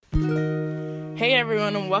Hey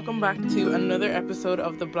everyone, and welcome back to another episode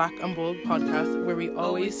of the Black and Bold podcast, where we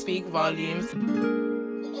always speak volumes.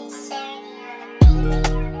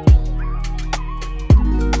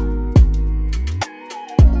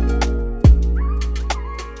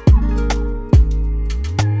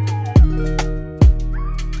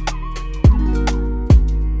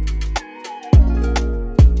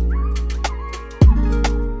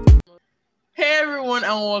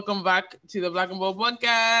 And welcome back to the Black and Bold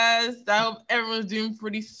podcast. I hope everyone's doing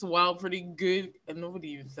pretty swell, pretty good. And nobody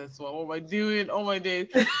even says swell. What am I doing? Oh my days.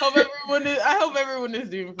 I hope everyone is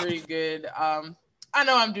doing pretty good. I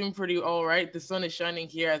know I'm doing pretty all right. The sun is shining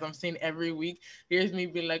here, as I'm saying every week. Here's me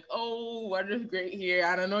being like, oh, weather's great here.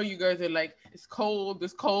 And I know you guys are like, it's cold.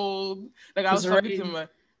 Like I was talking to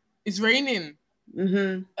it's raining. Mm-hmm.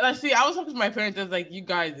 And I was talking to my parents. I was like, you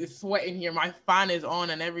guys, it's sweating here. My fan is on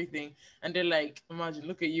and everything. And they're like, imagine,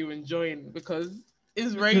 look at you enjoying because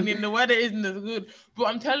it's raining. The weather isn't as good. But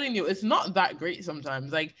I'm telling you, it's not that great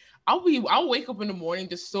sometimes. Like I'll wake up in the morning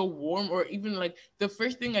just so warm, or even like the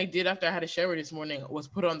first thing I did after I had a shower this morning was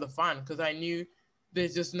put on the fan because I knew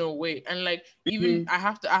there's just no way. And like even I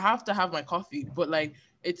have to have my coffee, but like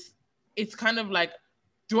it's kind of like,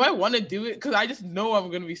 do I want to do it? Because I just know I'm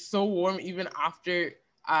going to be so warm even after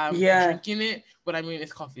drinking it. But I mean,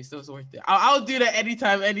 it's coffee, so it's worth it. I'll do that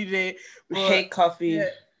anytime, any day. But, I hate coffee. Yeah,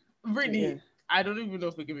 Brittany, I don't even know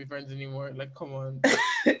if we can be friends anymore. Like, come on.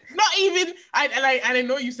 Not even, I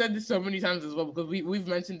know you said this so many times as well, because we've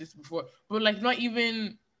mentioned this before. But like, not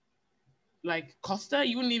even, like, Costa?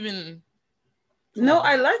 You wouldn't even... No,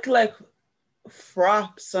 I like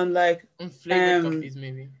fraps and like... And flavored coffees,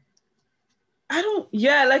 maybe.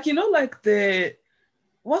 Like the,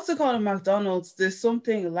 what's it called at McDonald's? There's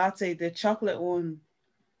something latte, the chocolate one.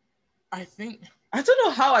 I don't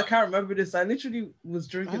know how I can't remember this. I literally was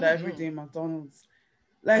drinking that every day in McDonald's.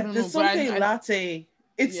 Like there's something latte.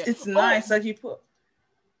 It's nice. Like you put.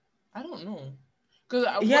 I don't know. Because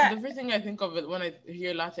the first thing I think of it when I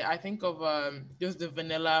hear latte, I think of just the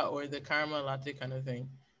vanilla or the caramel latte kind of thing.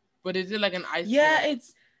 But is it like an ice? Yeah,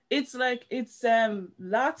 it's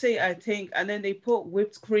latte, I think, and then they put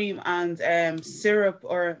whipped cream and syrup,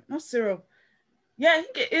 or not syrup. Yeah, I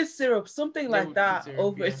think it is syrup, something like that syrup,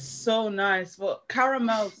 over. Yeah. It's so nice. But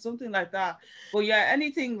caramel, something like that. But yeah,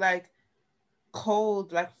 anything like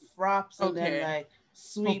cold, like fraps, and then like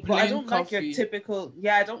sweet. But I don't like your typical.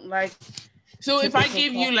 Yeah, I don't like. So if I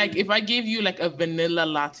gave you like a vanilla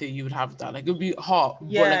latte, you would have that. Like it would be hot,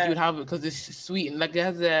 but like you would have it because it's sweet and like it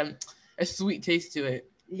has a sweet taste to it.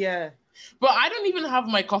 Yeah. But I don't even have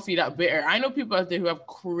my coffee that bitter. I know people out there who have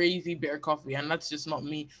crazy bitter coffee, and that's just not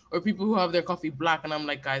me. Or people who have their coffee black, and I'm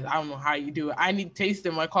like, guys, I don't know how you do it. I need taste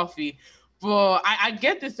in my coffee. But I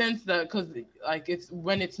get the sense that because like it's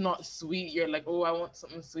when it's not sweet, you're like, oh, I want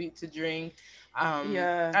something sweet to drink.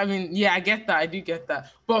 I mean, yeah, I get that. I do get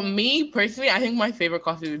that. But me personally, I think my favorite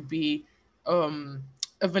coffee would be a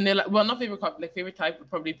vanilla. Well, not favorite coffee. Like favorite type would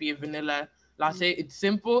probably be a vanilla latte. It's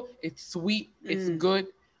simple. It's sweet. It's good.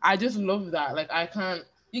 I just love that. Like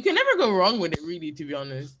you can never go wrong with it, really, to be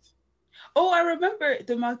honest. Oh, I remember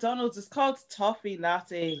the McDonald's. It's called toffee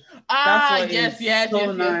latte.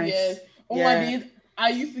 Yes. Oh my days. I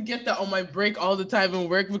used to get that on my break all the time in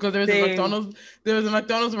work because there was a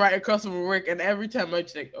McDonald's right across from work, and every time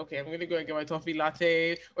I'd like, okay, I'm gonna go and get my toffee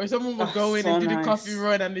latte, or someone would go in and do the coffee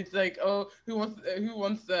run, and it's like, oh, who wants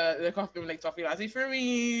the coffee? I'm like, toffee latte for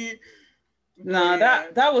me. No,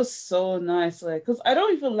 that was so nice. Like, cause I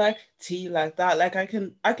don't even like tea like that. Like, I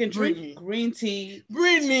can drink green tea.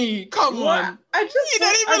 Brittany, come on! You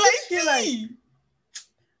don't even like tea.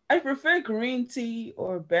 I prefer green tea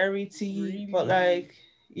or berry tea, really? But like,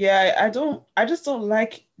 yeah, I just don't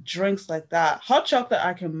like drinks like that. Hot chocolate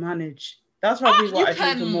I can manage. That's probably what I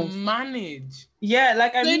drink the most. Manage. Yeah,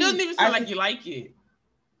 like it doesn't even sound like you like it.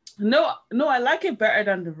 No, I like it better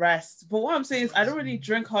than the rest. But what I'm saying is I don't really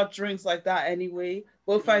drink hot drinks like that anyway.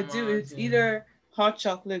 But if I do, it's either hot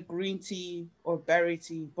chocolate, green tea, or berry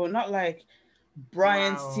tea. But not like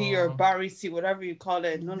Brian's tea or Barry's tea, whatever you call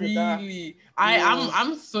it. None of that. Really?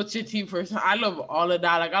 I'm such a tea person. I love all of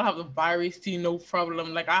that. Like I'll have the Barry's tea, no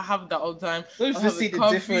problem. Like I have that all the time. I'll have the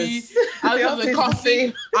difference. I'll have the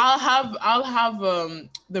coffee. I'll have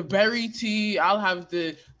the berry tea. I'll have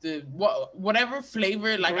the whatever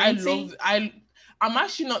flavor. Like I'm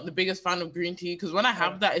actually not the biggest fan of green tea because when I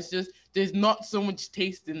have that, it's just there's not so much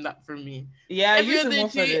taste in that for me. Yeah, every other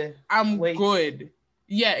tea, I'm good.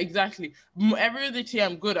 Yeah, exactly. Every other tea,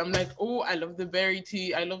 I'm good. I'm like, oh, I love the berry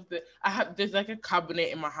tea. There's like a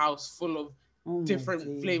cabinet in my house full of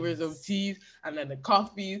different flavors of teas, and then the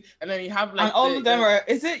coffees, and then you have like and all of them are.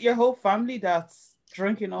 Is it your whole family that's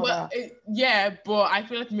drinking all that. But I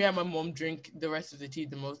feel like me and my mom drink the rest of the tea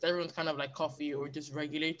the most. Everyone's kind of like coffee or just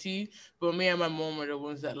regular tea, but me and my mom are the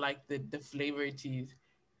ones that like the flavored teas.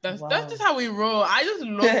 That's just how we roll. I just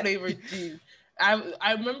love flavored teas.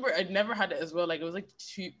 I remember I'd never had it as well. Like it was like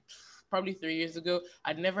probably 3 years ago.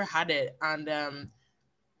 I'd never had it, and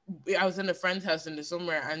I was in a friend's house in the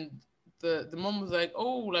summer, and the mom was like,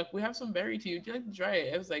 "Oh, like we have some berry tea. Would you like to try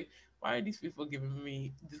it?" I was like, "Why are these people giving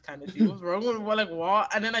me this kind of tea? What's wrong with it? Like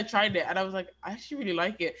what?" And then I tried it, and I was like, "I actually really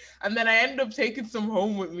like it." And then I ended up taking some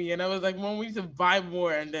home with me, and I was like, "Mom, we need to buy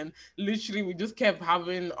more." And then literally we just kept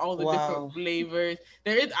having all the different flavors.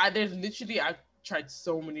 There's literally I tried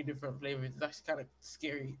so many different flavors. It's actually kind of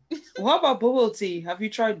scary. What about bubble tea? Have you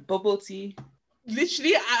tried bubble tea?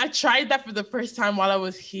 Literally, I tried that for the first time while I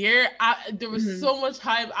was here. There was so much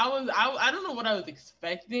hype. I don't know what I was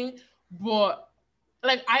expecting, but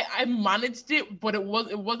like I managed it, but it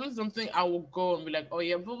wasn't something I would go and be like, oh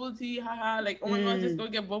yeah, bubble tea, haha, like oh my god, just go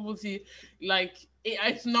get bubble tea. Like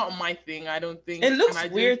it's not my thing. I don't think it looks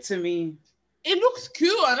weird to me. It looks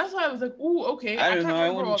cool, and that's why I was like, oh okay. I can't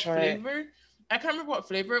remember what flavor. I can't remember what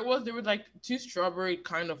flavor it was. There were like 2 strawberry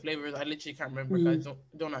kind of flavors. I literally can't remember. Guys,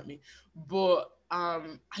 don't at me. But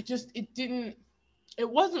it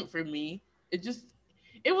wasn't for me. It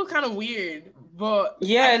was kind of weird. But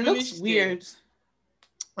yeah, it looks weird.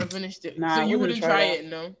 I finished it. Nah, so you wouldn't try it?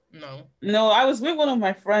 No, I was with one of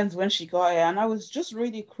my friends when she got it, and I was just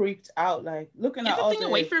really creeped out, like looking at all the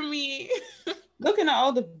away from me. Looking at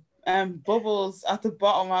all the bubbles at the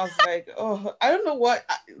bottom. I was like, oh, I don't know what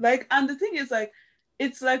like, and the thing is like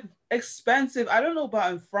it's like expensive. I don't know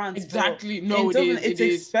about in France. Exactly. No, in Dublin, it's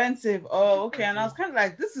expensive. Oh, okay. And I was kind of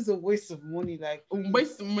like, this is a waste of money. Like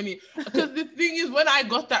waste of money. Because the thing is, when I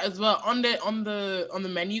got that as well, on the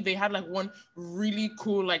menu, they had like one really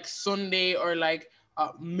cool like sundae or like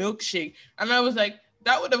milkshake, and I was like,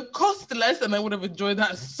 that would have cost less, and I would have enjoyed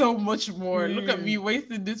that so much more. Look at me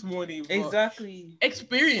wasting this money. Exactly.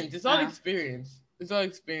 Experience. It's all experience. It's all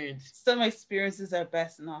experience. Some experiences are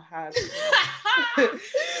best not had.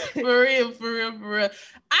 For real.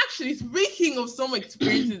 Actually, speaking of some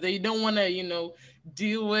experiences that you don't want to,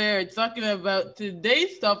 deal with, talking about,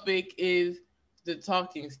 today's topic is the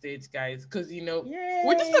talking stage, guys. Because,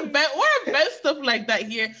 we're just we're about stuff like that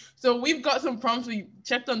here. So we've got some prompts. We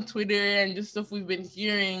checked on Twitter and just stuff we've been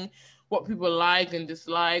hearing, what people like and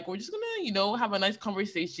dislike. We're just gonna, have a nice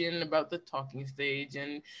conversation about the talking stage.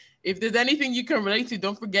 And if there's anything you can relate to,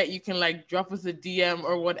 don't forget you can like drop us a DM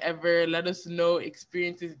or whatever. Let us know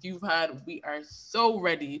experiences you've had. We are so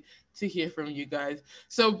ready to hear from you guys.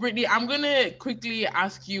 So Brittany, I'm gonna quickly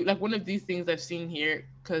ask you like one of these things I've seen here,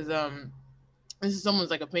 because this is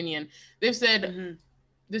someone's like opinion. They've said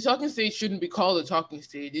the talking stage shouldn't be called a talking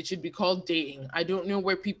stage. It should be called dating. I don't know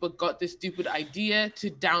where people got this stupid idea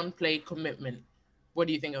to downplay commitment. What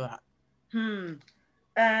do you think of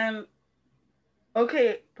that?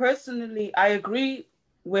 Okay, personally, I agree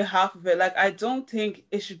with half of it. Like, I don't think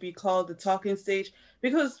it should be called the talking stage,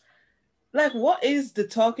 because, like, what is the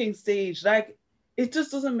talking stage? Like, it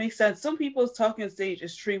just doesn't make sense. Some people's talking stage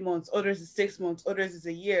is 3 months, others is 6 months, others is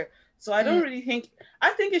a year. So I don't really think, I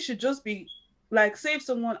think it should just be, like, say if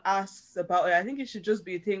someone asks about it, I think it should just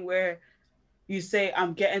be a thing where you say,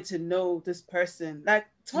 I'm getting to know this person. Like,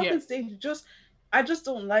 talking stage, I just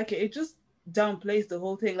don't like it. It just downplays the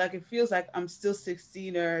whole thing. Like, it feels like I'm still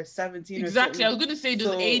 16 or 17 exactly. Or I was gonna say,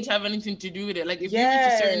 does age have anything to do with it? Like, if you reach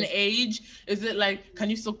a certain age, is it like, can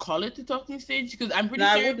you still call it the talking stage? Because I'm pretty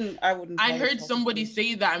sure I wouldn't I heard somebody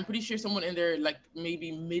say that. I'm pretty sure someone in their like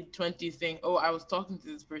maybe mid-20s saying, oh, I was talking to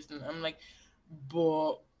this person. I'm like,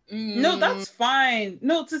 but no, that's fine.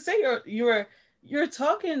 No, to say you're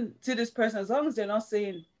talking to this person, as long as they're not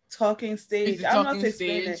saying talking stage. I'm not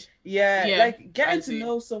explaining it. Yeah, like getting to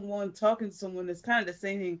know someone, talking to someone is kind of the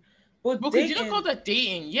same thing. But could you not call that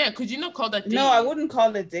dating? Yeah, could you not call that dating? No, I wouldn't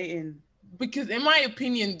call it dating. Because in my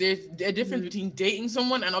opinion, there's a difference between dating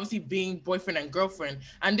someone and obviously being boyfriend and girlfriend.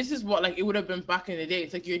 And this is what like it would have been back in the day.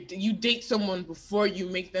 It's like you date someone before you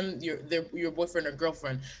make them your boyfriend or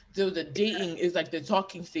girlfriend. So the dating is like the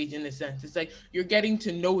talking stage in a sense. It's like you're getting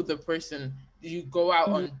to know the person. You go out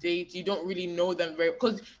on dates. You don't really know them very,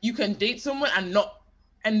 because you can date someone and not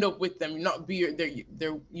end up with them, not be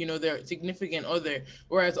their significant other.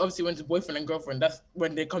 Whereas obviously when it's boyfriend and girlfriend, that's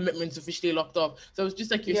when the commitment's officially locked off. So it's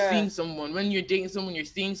just like you're seeing someone. When you're dating someone, you're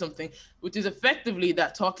seeing something, which is effectively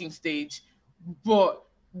that talking stage. But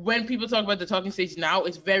when people talk about the talking stage now,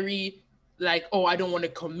 it's very like, oh, I don't want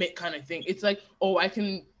to commit kind of thing. It's like, oh, I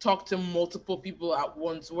can talk to multiple people at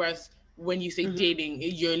once. Whereas when you say dating,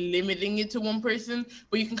 you're limiting it to one person,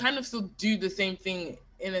 but you can kind of still do the same thing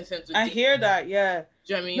in a sense. I hear that, yeah.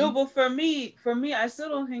 Do you know what I mean? No, but for me, I still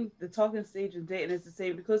don't think the talking stage and dating is the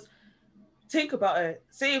same, because think about it.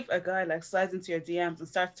 Say if a guy like slides into your DMs and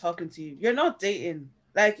starts talking to you, you're not dating.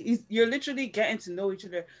 Like you're literally getting to know each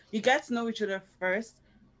other. You get to know each other first,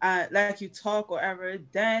 like you talk or whatever.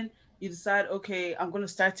 Then you decide, okay, I'm gonna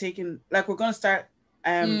start taking, like we're gonna start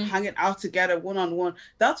hanging out together one-on-one.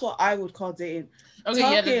 That's what I would call dating. Okay,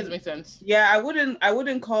 talking, yeah, that does make sense. Yeah, I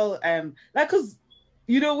wouldn't call like, because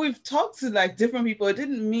we've talked to like different people. It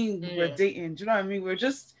didn't mean we're dating. Do you know what I mean? We're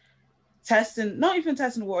just testing, not even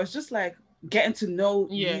testing the waters, just like getting to know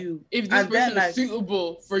you. If this person is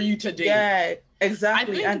suitable for you to date. Yeah,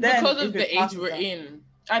 exactly. I think because of the age we're in.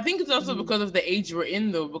 I think it's also because of the age we're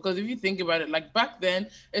in, though, because if you think about it, like back then,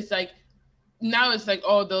 it's like, now it's like,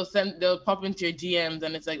 oh, they'll pop into your DMs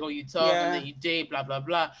and it's like, oh, you talk and then you date, blah, blah,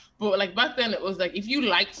 blah. But like back then it was like, if you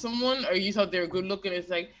liked someone or you thought they were good looking, it's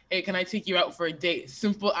like, hey, can I take you out for a date?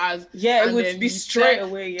 Simple as. Yeah, it would be straight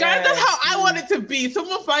away. Yeah. Guys, that's how I want it to be.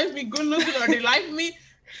 Someone finds me good looking or they like me,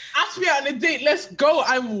 ask me out on a date, let's go.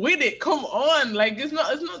 I'm with it. Come on. Like it's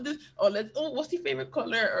not this, what's your favorite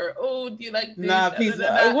color? Or do you like this? Nah, please.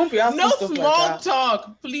 It won't be asking no stuff small like that.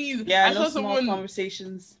 talk, please. Yeah, no small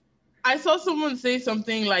conversations. I saw someone say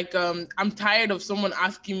something like, I'm tired of someone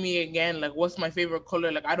asking me again, like, what's my favorite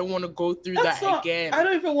color? Like, I don't want to go through again. I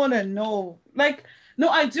don't even want to know. Like, no,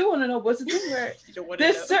 I do want to know, but it's the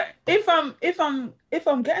thing where if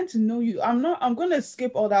I'm getting to know you, I'm gonna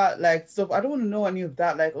skip all that like stuff. I don't want to know any of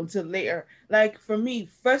that like until later. Like for me,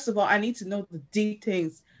 first of all, I need to know the deep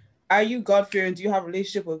things. Are you God-fearing? Do you have a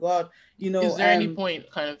relationship with God? Is there any point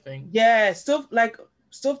kind of thing? Yeah, stuff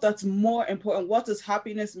that's more important. What does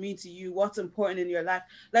happiness mean to you? What's important in your life?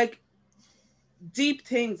 Like deep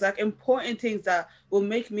things, like important things that will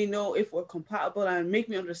make me know if we're compatible and make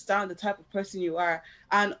me understand the type of person you are.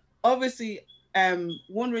 And obviously,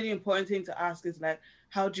 one really important thing to ask is like,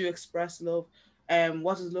 how do you express love?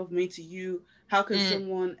 What does love mean to you? How can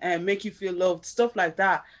someone make you feel loved? Stuff like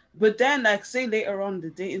that. But then, like, say later on the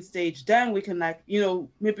dating stage, then we can like,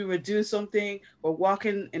 maybe we're doing something, we're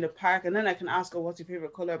walking in the park, and then I can ask her, what's your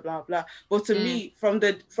favorite color, blah, blah. But to me, from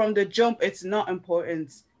the jump, it's not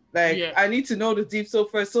important. Like, I need to know the deep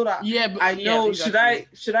stuff first so that I know, exactly.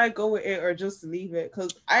 should I go with it or just leave it?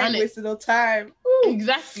 Because I ain't wasting no time. Ooh,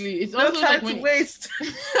 exactly. It's no also time like to waste.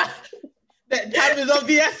 That time is of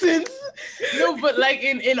the essence. No, but like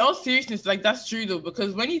in all seriousness, like that's true though,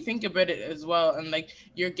 because when you think about it as well, and like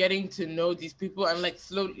you're getting to know these people and like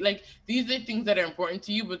like these are things that are important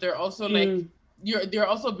to you, but they're also like they're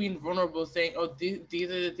also being vulnerable, saying, oh, these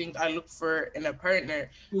are the things I look for in a partner.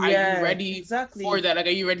 Are you ready for that? Like, are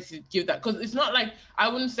you ready to give that? Because it's not like I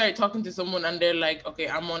wouldn't start talking to someone and they're like, okay,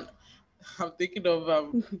 I'm thinking of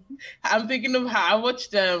how I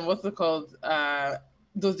watched what's it called?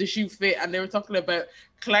 Does the shoe fit? And they were talking about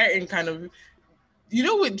Clarton kind of,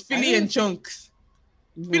 with Philly and Chunks.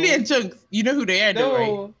 Philly and Chunks, you know who they are though,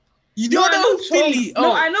 right? You don't know who Philly?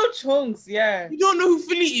 No, I know Chunks, yeah. You don't know who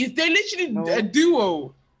Philly is? They're literally a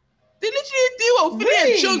duo. They're literally a duo,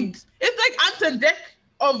 Philly and Chunks. It's like Ant and Dec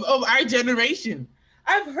of our generation.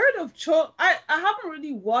 I've heard of Chunks. I haven't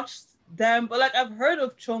really watched them, but like I've heard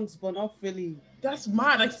of Chunks, but not Philly. That's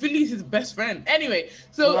mad. Like Philly's his best friend. Anyway,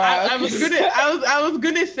 so I was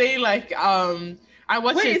gonna say like I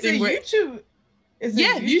watched a thing where YouTube. Is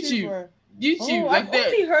it YouTube? YouTube. Oh, like I've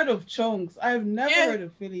only heard of Chunks. I've never heard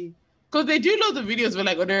of Philly. Because they do loads of videos with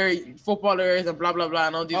like other footballers and blah blah blah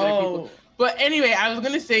and all these other people. But anyway, I was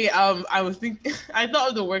gonna say I thought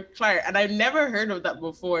of the word Clark and I've never heard of that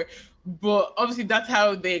before. But obviously that's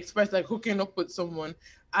how they express like hooking up with someone.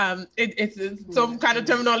 It's some kind of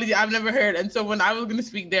terminology I've never heard, and so when I was gonna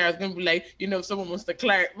speak there, I was gonna be like, if someone wants to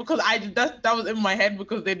Clark, because that was in my head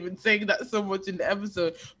because they'd been saying that so much in the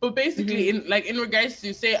episode. But basically, in regards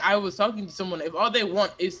to say I was talking to someone, if all they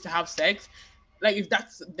want is to have sex, like if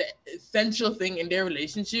that's the essential thing in their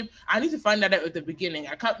relationship, I need to find that out at the beginning.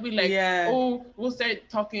 I can't be like, oh, we'll start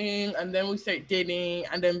talking and then we start dating,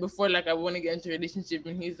 and then before like I want to get into a relationship,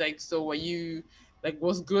 and he's like, so are you? Like,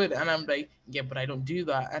 what's good? And I'm like, yeah, but I don't do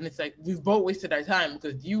that. And it's like, we've both wasted our time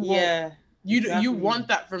because you want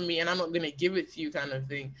that from me and I'm not going to give it to you kind of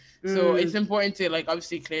thing. So it's important to like,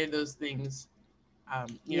 obviously clear those things,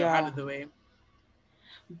 out of the way.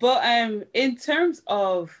 But in terms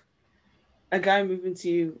of a guy moving to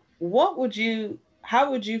you,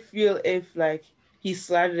 how would you feel if like he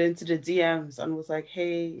slided into the DMs and was like,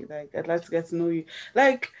 hey, like, I'd like to get to know you.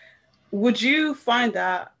 Like, would you find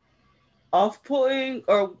that off-putting,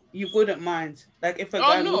 or you wouldn't mind like if a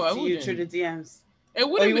guy moved to you through the DMs? It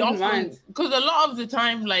wouldn't be off-putting because a lot of the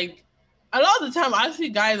time I see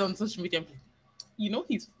guys on social media,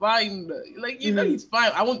 he's fine. Like, he's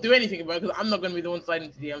fine. I won't do anything about it because I'm not gonna be the one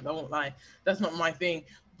sliding to DMs. I won't lie. That's not my thing.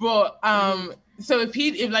 But so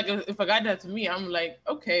if a guy does to me, I'm like,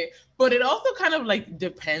 okay. But it also kind of like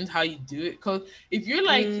depends how you do it. Because if you're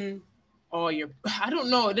like, oh, I don't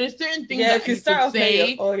know. There's certain things that if you start off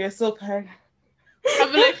say, oh, you're so kind.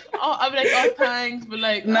 I'll be like, oh, thanks, but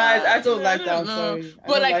like, nah, I don't like that. I'm sorry.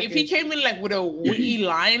 But like, if he came in like with a witty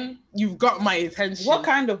line, you've got my attention. What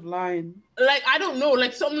kind of line? Like, I don't know,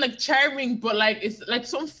 like something like charming, but like it's like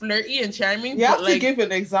some flirty and charming. You have to like, give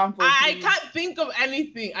an example. I can't think of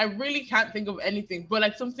anything. I really can't think of anything. But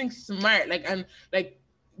like something smart, like, and like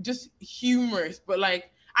just humorous. But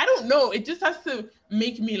like, I don't know. It just has to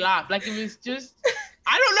make me laugh. Like, if it's just.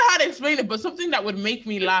 I don't know how to explain it, but something that would make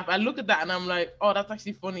me laugh. I look at that and I'm like, oh, that's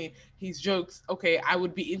actually funny. His jokes. Okay, I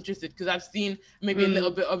would be interested because I've seen maybe a little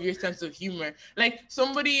bit of your sense of humor. Like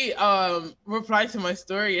somebody replied to my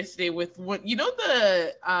story yesterday with what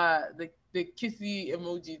the kissy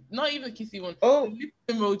emoji, not even the kissy one. Oh, the lips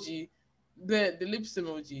emoji, the lips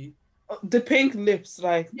emoji. The pink lips,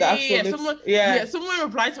 like the actual lips. Someone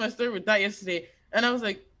replied to my story with that yesterday, and I was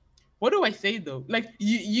like, what do I say though? Like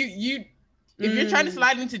you. If you're trying to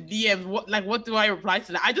slide into DMs, what do I reply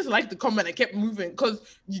to that? I just like the comment. I kept moving because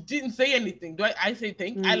you didn't say anything. Do I say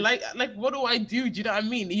thank? I like what do I do? Do you know what I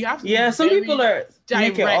mean? You have to. Yeah, some people are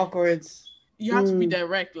make it awkward. You have to be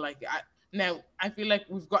direct. Like now, I feel like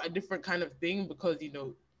we've got a different kind of thing because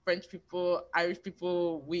French people, Irish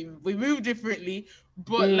people, we move differently.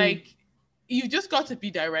 But like, you just got to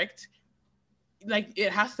be direct. Like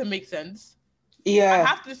it has to make sense. Yeah, I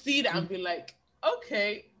have to see that and be like,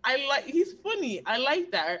 okay. He's funny. I like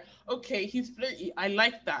that. Okay, he's flirty. I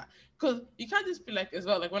like that. Because you can't just be like, as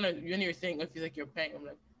well, like when you're saying, I feel like you're paying, I'm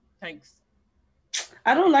like, thanks.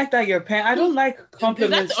 I don't like that you're paying. I don't like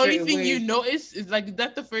compliments. Is that the only thing you notice? Is like,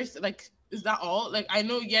 that's the first, like, is that all? Like, I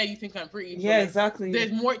know, yeah, you think I'm pretty. Yeah, like, exactly.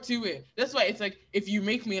 There's more to it. That's why it's like, if you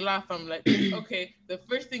make me laugh, I'm like, okay, the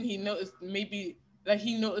first thing he noticed, maybe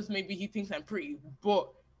he thinks I'm pretty, but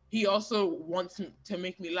he also wants to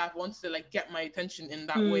make me laugh, wants to like get my attention in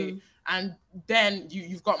that way. And then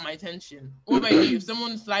you've got my attention. What about you? If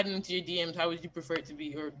someone's sliding into your DMs, how would you prefer it to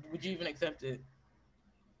be? Or would you even accept it?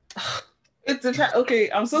 It's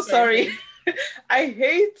okay, I'm so sorry. I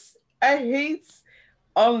hate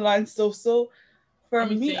online stuff. So for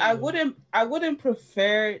me, I wouldn't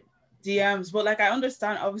prefer DMs, but like I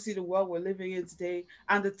understand obviously the world we're living in today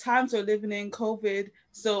and the times we're living in, COVID,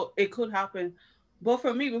 so it could happen. But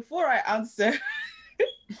for me, before I answer,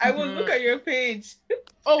 I will look at your page.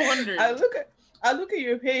 Oh, 100. I look at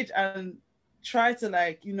your page and try to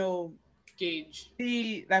gauge,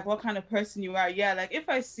 see like what kind of person you are. Yeah, like if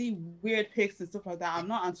I see weird pics and stuff like that, I'm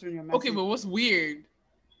not answering your message. Okay, but what's weird?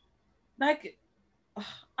 Like,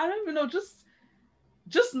 I don't even know. Just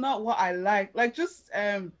not what I like. Like just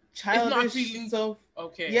childish stuff.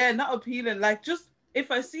 Okay. Yeah, not appealing. Like just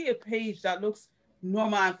if I see a page that looks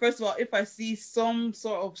normal, and first of all, if I see some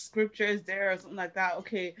sort of scriptures there or something like that,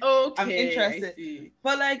 okay, I'm interested.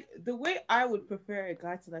 But like the way I would prefer a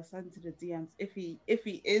guy to like slide into the DMs, if he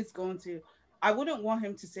is going to, I wouldn't want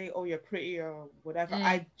him to say, "Oh, you're pretty" or whatever.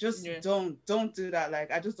 I just don't do that.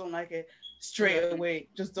 Like I just don't like it straight away.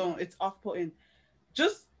 Just don't. It's off-putting.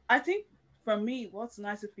 Just I think for me, what's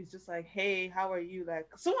nice if he's just like, "Hey, how are you?" Like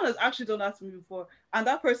someone has actually done that to me before, and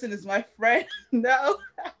that person is my friend now.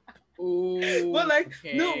 Ooh, but like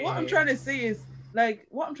no, what I'm trying to say is when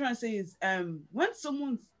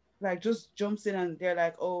someone's like just jumps in and they're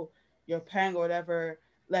like, "Oh, you're paying" or whatever,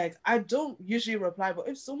 like I don't usually reply. But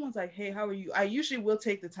if someone's like, "Hey, how are you?" I usually will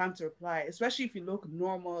take the time to reply, especially if you look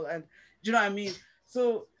normal, and do you know what I mean?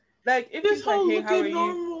 So like if it's like, "Hey, how are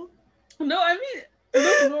you?" No, I mean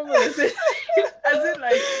look normal as in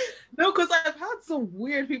like no, because I've had some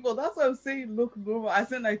weird people. That's what I'm saying. Look normal,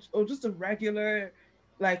 as in like just a regular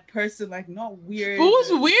like person, like not weird.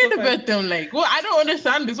 What's weird about them? Like, well, I don't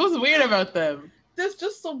understand this. What's weird about them? There's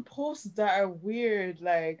just some posts that are weird.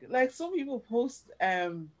 Like some people post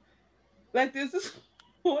like there's this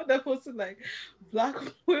one that posted like black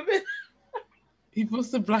women. He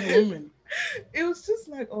posted black women. It was just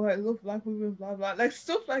like, "Oh, I love black women," blah blah, like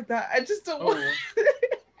stuff like that. I just don't want.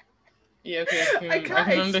 Yeah, okay. I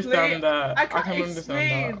can understand that. I can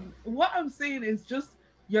understand that. What I'm saying is just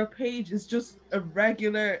your page is just a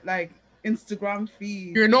regular like Instagram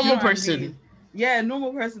feed. You're a normal person. I mean? Yeah,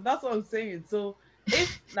 normal person. That's what I'm saying. So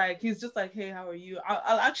if like he's just like, "Hey, how are you?"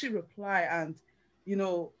 I'll actually reply, and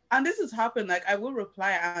and this has happened. Like I will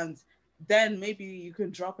reply, and then maybe you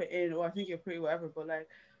can drop it in, or "I think you're pretty," whatever. But like,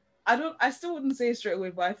 I still wouldn't say it straight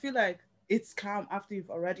away. But I feel like it's calm after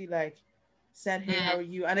you've already like said, "Hey, how are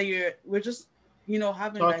you?" And then we're just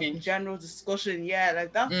having like general discussion. Yeah,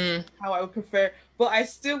 like that's how I would prefer. But I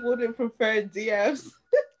still wouldn't prefer DMs.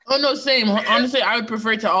 Oh no, same. Honestly, I would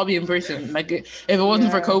prefer to all be in person. Like if it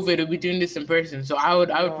wasn't for COVID, we'd be doing this in person. So I would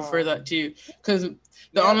prefer that too. Because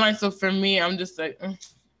the online stuff for me, I'm just like,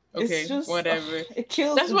 okay, just, whatever. It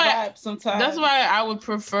kills the vibe sometimes. That's why I would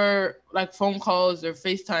prefer like phone calls or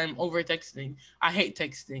FaceTime over texting. I hate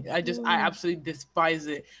texting. I absolutely despise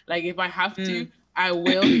it. Like if I have to, I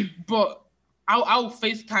will. But I'll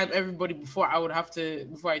FaceTime everybody before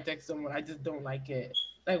I text someone. I just don't like it.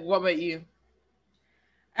 Like, what about you?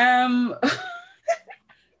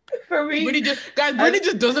 For me, Brittany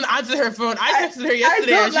just doesn't answer her phone. I texted her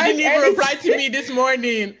yesterday and she didn't even reply to me this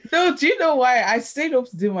morning. No, do you know why? I stayed up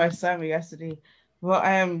to do my assignment yesterday. But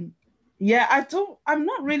I'm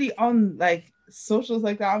not really on like socials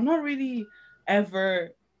like that. I'm not really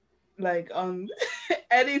ever like on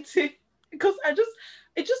anything because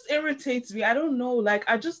it just irritates me. I don't know. Like,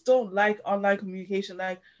 I just don't like online communication.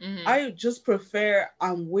 Like, I just prefer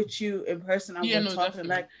I'm with you in person and we're talking. Definitely.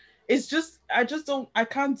 Like, it's just, I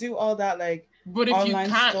can't do all that. Like, but if you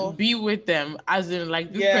can't be with them, as in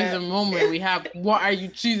like this present moment we have, what are you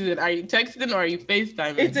choosing? Are you texting or are you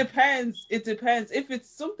FaceTiming? It depends. If it's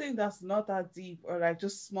something that's not that deep or like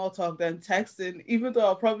just small talk, then texting, even though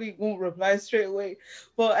I probably won't reply straight away.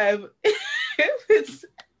 But if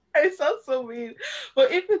it sounds so weird,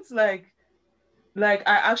 but if it's like I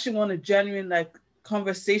actually want a genuine like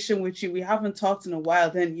conversation with you, we haven't talked in a while,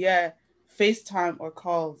 then yeah, FaceTime or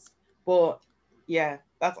calls. But yeah,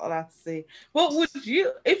 that's all I have to say. But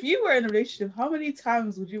if you were in a relationship, how many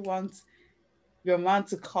times would you want your man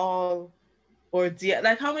to call or DM?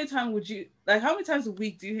 Like how many times a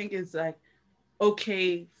week do you think is like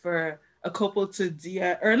okay for a couple to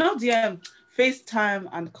DM or not DM, FaceTime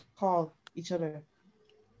and call each other?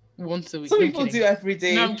 Once a week. Some people do every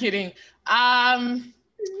day. No, I'm kidding. I'm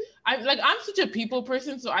such a people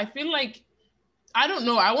person, so I feel like I don't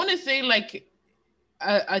know. I want to say like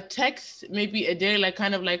a text maybe a day, like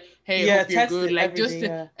kind of like, hey, hope you're good. Like just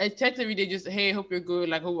a text every day, just hey, hope you're good.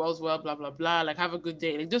 Like hope all's well, blah blah blah. Like have a good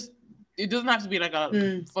day. Like just it doesn't have to be like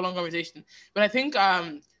a full on conversation. But I think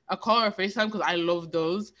a call or FaceTime because I love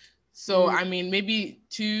those. So I mean, maybe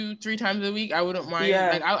 2-3 times a week, I wouldn't mind. Yeah,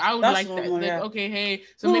 like I would like normal, that. Like okay, hey,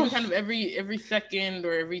 so maybe kind of every second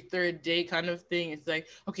or every third day kind of thing. It's like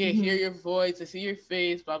okay, I hear your voice, I see your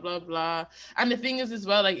face, blah blah blah. And the thing is as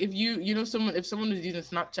well, like if if someone is using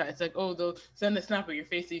Snapchat, it's like oh they'll send a snap of your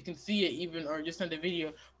face so you can see it even, or just send a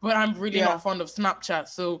video. But I'm really not fond of Snapchat,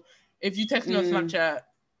 so if you text me on Snapchat,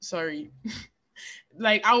 sorry.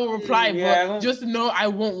 Like I will reply, but just know I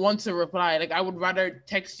won't want to reply. Like I would rather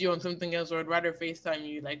text you on something else, or I'd rather FaceTime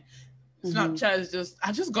you. Like Snapchat is just,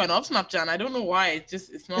 I've just gone off Snapchat and I don't know why. It's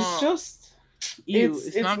lost its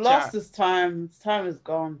time. Its time is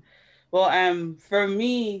gone. Well, for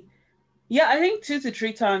me, I think 2 to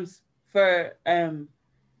 3 times for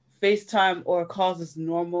FaceTime or calls is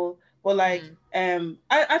normal. But like I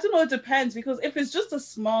don't know, it depends, because if it's just a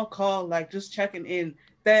small call, like just checking in,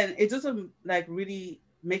 then it doesn't like really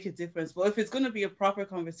make a difference. But if it's going to be a proper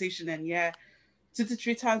conversation, then 2 to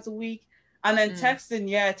 3 times a week. And then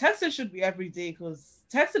texting should be every day, because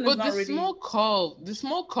texting is not really... But the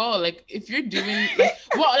small call, like if you're doing,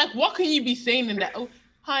 like, what can you be saying in that? Oh,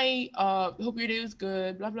 hi, hope your day was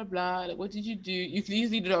good, blah, blah, blah. Like, what did you do? You can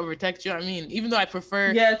easily do that over text, you know what I mean? Even though I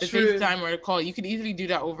prefer the FaceTime or the call, you can easily do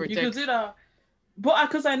that over text. You can do that. But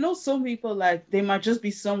because I know some people, like, they might just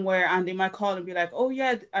be somewhere and they might call and be like, oh,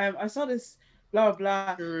 yeah, I saw this, blah,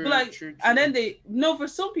 blah. True, but like, true. And then for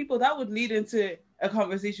some people, that would lead into a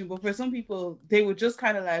conversation. But for some people, they would just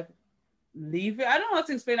kind of like leave it. I don't know how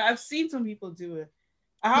to explain it. I've seen some people do it.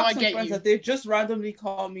 I have some friends that they just randomly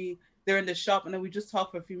call me. They're in the shop and then we just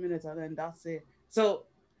talk for a few minutes and then that's it. So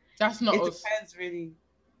that's not it us. Depends really.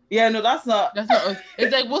 Yeah, no, that's not us.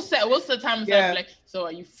 It's like what's the time aside? Like, so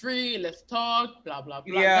are you free? Let's talk, blah blah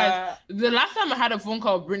blah. Yeah. Guys, the last time I had a phone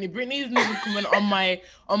call with Brittany isn't even coming on my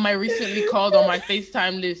recently called on my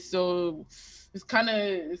FaceTime list. So it's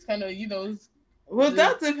kinda well,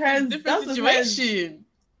 that depends. Different situation.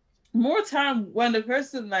 More time when the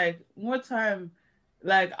person I'm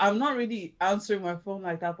not really answering my phone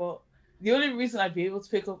like that, but the only reason I'd be able to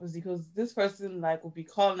pick up is because this person like will be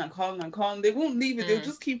calling and calling and calling. They won't leave it. They'll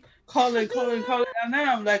just keep calling. And then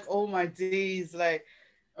I'm like, oh my days, like.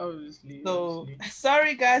 Obviously.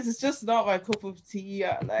 Sorry guys, it's just not my cup of tea.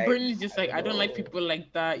 Like, Brittany's just like, I don't like people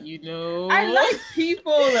like that, you know. I like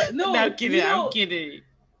people. No, I'm kidding.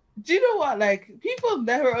 Do you know what? Like, people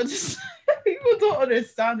never understand. People don't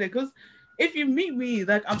understand it, because if you meet me,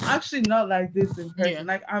 like, I'm actually not like this in person.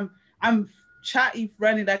 Like, I'm chatty,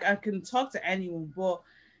 friendly. Like I can talk to anyone, but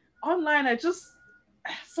online, I just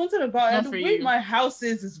something about it. The way my house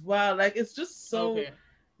is as well. Like it's just so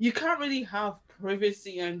you can't really have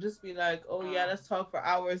privacy and just be like, oh yeah, let's talk for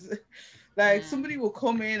hours. Like somebody will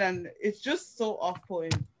come in and it's just so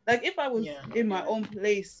off-putting. Like if I was in my own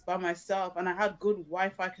place by myself and I had good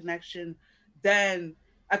Wi-Fi connection, then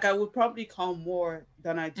like I would probably call more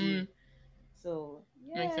than I do. So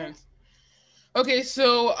yeah. Makes sense. Okay,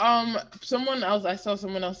 so someone else, I saw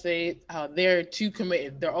someone else say they're too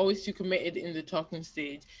committed. They're always too committed in the talking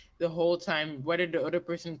stage the whole time, whether the other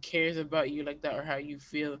person cares about you like that or how you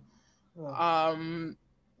feel.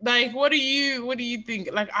 Like what do you think?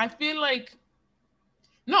 Like I feel like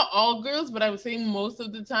not all girls, but I would say most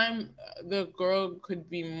of the time the girl could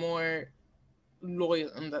be more loyal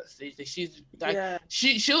on that stage. Like she's like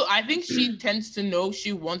she'll I think she tends to know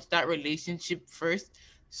she wants that relationship first,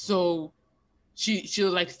 so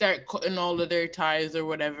she'll like start cutting all of their ties or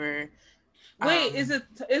whatever. Wait, is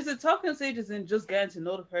it talking stages and just getting to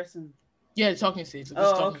know the person? Yeah, talking stage.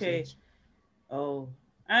 Okay. Stage. Oh.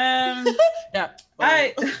 Yeah.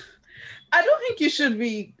 I don't think you should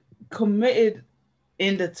be committed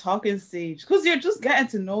in the talking stage because you're just getting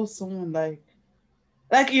to know someone. Like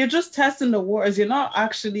you're just testing the waters. You're not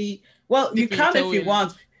actually you can if you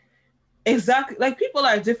want. Exactly. Like people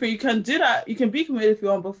are different. You can do that. You can be committed if you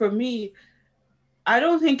want. But for me, I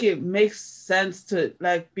don't think it makes sense to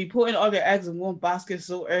like be putting all your eggs in one basket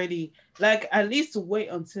so early. Like at least wait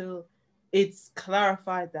until it's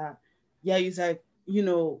clarified that you like, you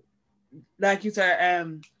know, like you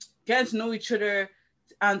said, getting to know each other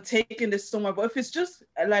and taking this somewhere. But if it's just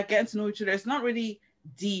like getting to know each other, it's not really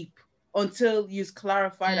deep until you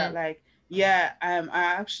clarify that like,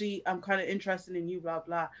 I'm kind of interested in you, blah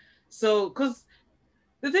blah. So because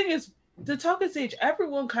the thing is, the talking stage,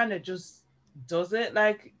 everyone kind of just does it.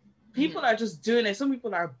 Like people are just doing it. Some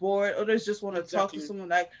people are bored, others just want to talk to someone.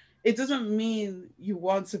 Like it doesn't mean you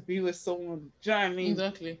want to be with someone. Do you know what I mean?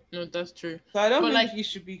 Exactly. No, that's true. So I don't think you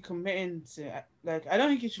should be committing to like. I don't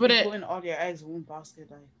think you should be putting all your eggs in one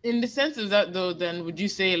basket. Like in the sense of that, though, then would you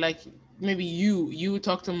say like maybe you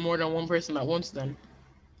talk to more than one person at once then?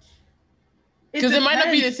 Because it might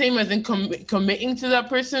not be the same as in committing to that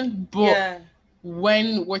person, but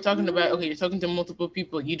when we're talking about you're talking to multiple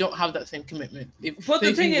people, you don't have that same commitment. If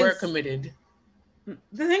you were committed.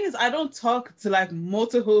 The thing is, I don't talk to like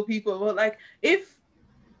multiple people, but like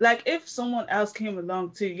if someone else came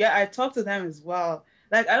along too, I talk to them as well.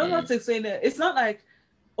 Like I don't know how to explain it. It's not like,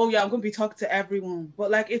 oh yeah, I'm gonna be talking to everyone, but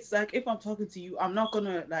like it's like if I'm talking to you, I'm not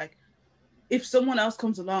gonna like if someone else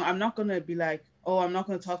comes along, I'm not gonna be like, oh, I'm not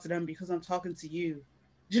gonna talk to them because I'm talking to you.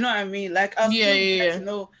 Do you know what I mean? Like I'll still get to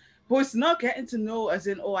know, but it's not getting to know as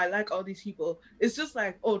in, oh, I like all these people. It's just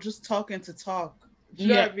like, oh, just talking to talk. Do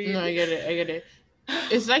you know what I mean? No, I get it.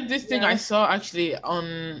 It's like this thing I saw actually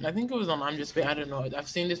on, I think it was on I'm Just Wait, I don't know. I've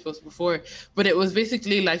seen this post before, but it was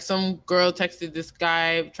basically like some girl texted this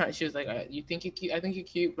guy, she was like, you think you're cute? I think you're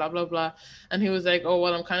cute, blah, blah, blah. And he was like, oh,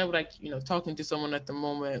 well, I'm kind of like, talking to someone at the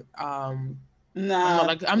moment. I'm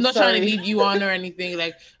not trying to lead you on or anything.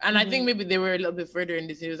 Like, and I think maybe they were a little bit further in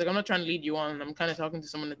this. He was like, I'm not trying to lead you on. I'm kind of talking to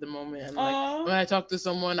someone at the moment. And like, when I talk to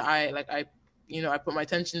someone, I put my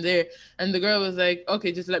attention there. And the girl was like,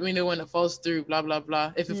 okay, just let me know when it falls through, blah, blah,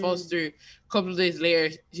 blah. If it falls through, a couple of days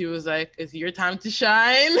later, she was like, it's your time to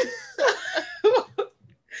shine.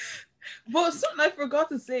 But something I forgot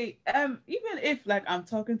to say, even if like I'm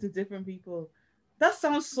talking to different people, that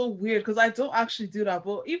sounds so weird because I don't actually do that.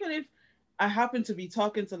 But even if I happen to be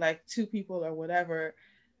talking to like two people or whatever,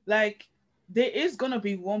 like there is gonna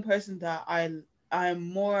be one person that I'm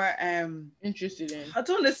more interested in. I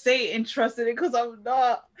don't want to say interested in because I'm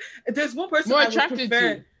not. There's one person more attracted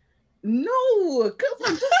to. No, because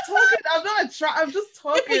I'm just talking. I'm not attracted. I'm just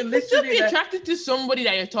talking. You should be attracted to somebody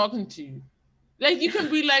that you're talking to. Like you can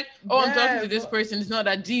be like, oh, I'm talking to this person. It's not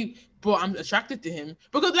that deep, but I'm attracted to him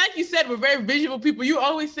because, like you said, we're very visual people. You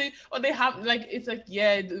always say, oh, they have like it's like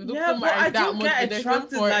but I don't get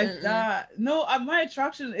attracted like that. No, my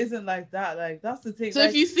attraction isn't like that. Like that's the thing. So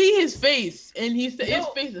if you see his face and his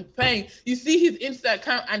face is paying, you see his Insta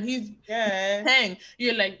account and he's paying,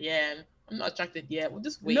 you're like, I'm not attracted yet. We'll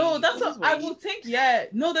just wait. No, that's what I will think. Yeah,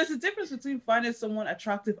 no, there's a difference between finding someone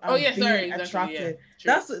attractive and being attracted.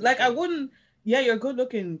 Yeah. That's like I wouldn't. Yeah, you're good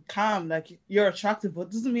looking, calm, like you're attractive, but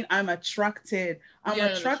it doesn't mean I'm attracted. I'm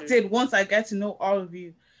attracted once I get to know all of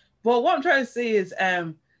you. But what I'm trying to say is,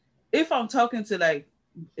 if I'm talking to like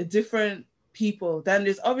different people, then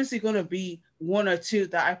there's obviously going to be one or two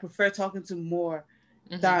that I prefer talking to more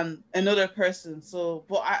than another person. So,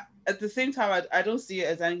 but at the same time, I don't see it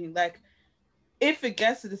as anything. Like, if it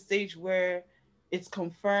gets to the stage where it's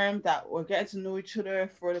confirmed that we're getting to know each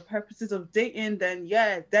other for the purposes of dating, then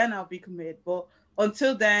then I'll be committed. But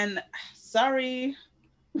until then, sorry.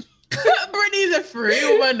 Brittany's a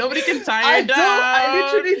free woman. Nobody can tie her down. I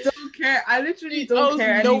literally don't care. I literally don't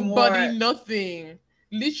care nobody anymore. Nothing.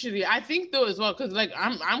 Literally, I think though as well, because like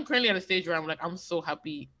I'm currently at a stage where I'm like, I'm so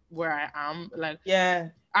happy where I am. Like, yeah,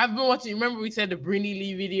 I've been watching. Remember we said the Britney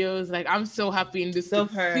Lee videos. Like, I'm so happy in this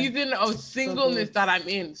season of singleness that I'm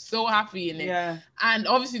in. So happy in it. Yeah. And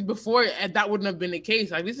obviously before that wouldn't have been the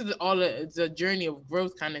case. Like, this is it's a journey of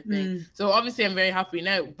growth kind of thing. So obviously I'm very happy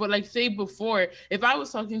now. But like, say before, if I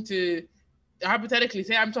was talking to, hypothetically,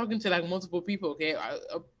 say I'm talking to like multiple people, okay, I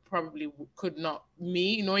probably could not.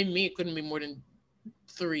 Knowing me, it couldn't be more than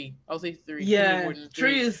 3. I'll say 3. Yeah, more than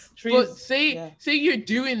 3. But say you're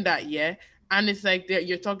doing that, and it's like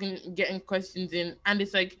you're talking, getting questions in, and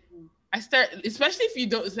it's like I start, especially if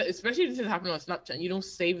this is happening on Snapchat and you don't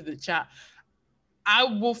save the chat, I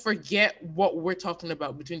will forget what we're talking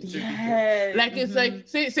about between the 2 people. Like, it's like,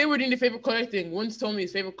 say we're doing the favorite color thing. One's told me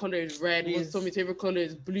his favorite color is red. One's told me his favorite color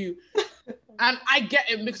is blue. And I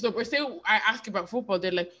get it mixed up. Or say I ask about football,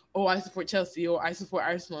 they're like, oh, I support Chelsea, or I support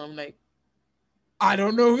Arsenal. I'm like, I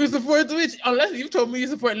don't know who supports which. Unless you told me you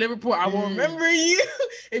support Liverpool, I will remember you.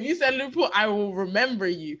 If you said Liverpool, I will remember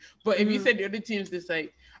you. But if you said the other teams, it's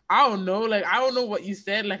like, I don't know. Like, I don't know what you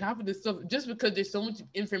said. Like, half of this stuff, just because there's so much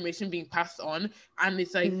information being passed on, and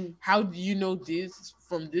it's like, how do you know this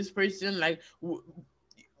from this person? Like,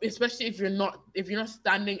 especially if you're not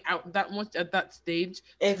standing out that much at that stage.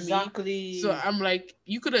 Exactly. So I'm like,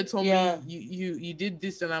 you could have told me you did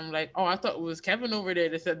this, and I'm like, oh, I thought it was Kevin over there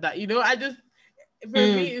that said that. For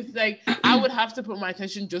me, it's like, I would have to put my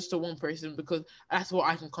attention just to one person because that's what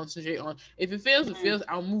I can concentrate on. If it fails, it fails.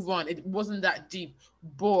 I'll move on. It wasn't that deep.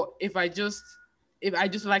 But if I just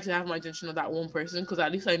like to have my attention on that one person, because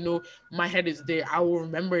at least I know my head is there. I will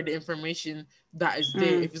remember the information that is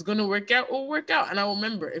there. If it's gonna work out, it'll work out, and I will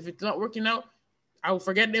remember. If it's not working out, I will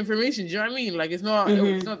forget the information. Do you know what I mean? Like, it's not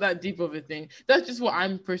that deep of a thing. That's just what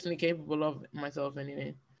I'm personally capable of myself,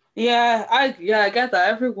 anyway. Yeah, I get that.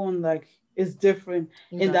 Everyone is different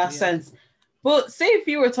in that sense. But say if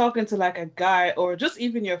you were talking to like a guy or just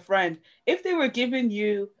even your friend, if they were giving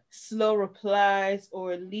you slow replies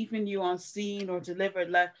or leaving you on scene or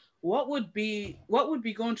delivered, like what would be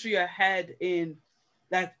going through your head in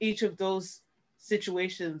like each of those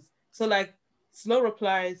situations? So like slow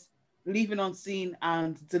replies, leaving on scene,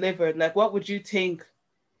 and delivered, like what would you think?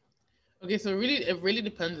 Okay, so it really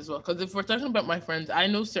depends as well. Because if we're talking about my friends, I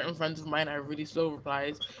know certain friends of mine are really slow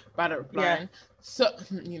replies, bad at replying. So,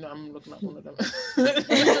 I'm looking at one of them. But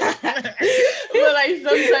like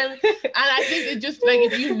sometimes, and I think it just like,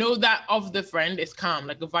 if you know that of the friend, it's calm.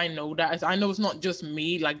 Like if I know that, I know it's not just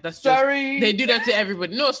me. Like that's just, they do that to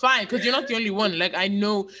everybody. No, it's fine because you're not the only one. Like I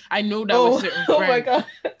know that with certain friends. Oh my god.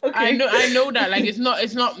 Okay. I know that. Like it's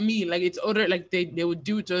not me. Like it's other, like they would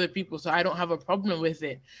do it to other people. So I don't have a problem with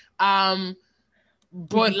it.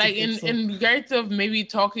 But like in regards of maybe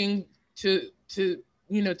talking to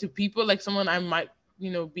people, like someone I might,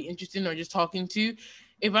 be interested in or just talking to,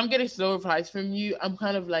 if I'm getting slow replies from you, I'm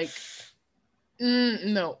kind of like,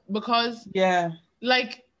 no, because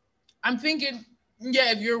like I'm thinking,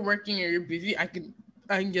 if you're working or you're busy, I can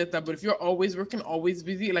get that. But if you're always working, always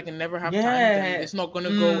busy, like and never have time, then it's not gonna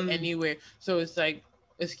go anywhere. So it's like,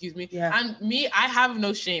 excuse me. Yeah. And me, I have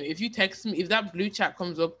no shame. If you text me, if that blue chat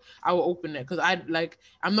comes up, I will open it because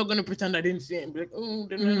I'm not gonna pretend I didn't see it and be like, oh,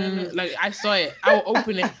 no. Like I saw it. I will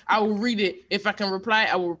open it. I will read it. If I can reply,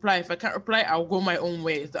 I will reply. If I can't reply, I'll go my own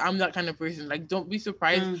way. So I'm that kind of person. Like, don't be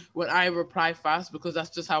surprised when I reply fast because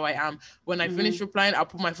that's just how I am. When I finish replying, I'll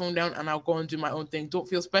put my phone down and I'll go and do my own thing. Don't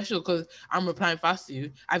feel special because I'm replying fast to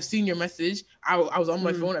you. I've seen your message. I was on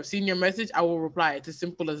my phone. I've seen your message. I will reply. It's as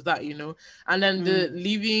simple as that, And then the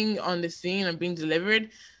leaving on the scene and being delivered.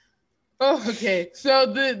 Oh, okay. So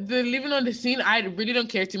the leaving on the scene, I really don't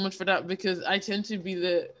care too much for that because I tend to be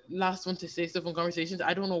the last one to say stuff in conversations.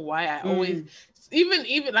 I don't know why. I always, even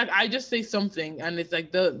like I just say something and it's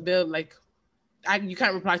like they'll like, you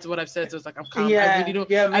can't reply to what I've said, so it's like I'm calm. I really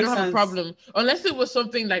don't. I don't have a problem unless it was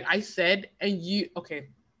something like I said and you. Okay,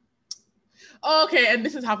 and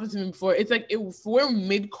this has happened to me before. It's like if we're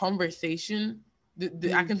mid conversation.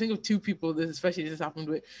 I can think of 2 people this has happened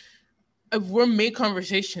with. If we're mid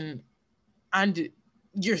conversation and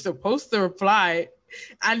you're supposed to reply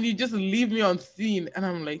and you just leave me on scene and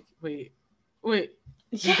I'm like, wait,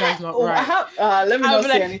 this guy's not right. Let me not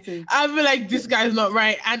say anything. I'll be like, this guy's not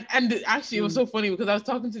right. And actually it was so funny because I was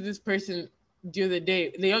talking to this person the other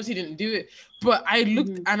day. They obviously didn't do it, but I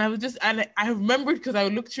looked and I was just, and I remembered because I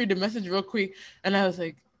looked through the message real quick and I was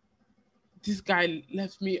like, this guy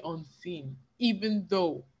left me unseen, even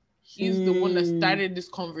though he's the one that started this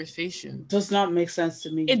conversation. Does not make sense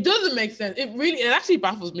to me. It doesn't make sense. It actually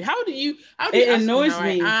baffles me. How do you ask me how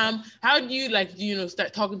I am? How do you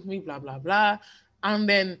start talking to me, blah blah blah, and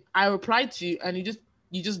then I replied to you, and you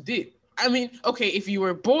just did. I mean, okay, if you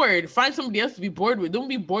were bored, find somebody else to be bored with. Don't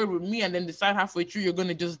be bored with me and then decide halfway through you're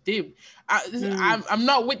gonna just dip. I'm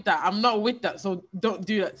not with that. I'm not with that. So don't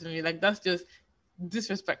do that to me. Like, that's just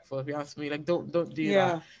disrespectful, if you ask me. Like, don't do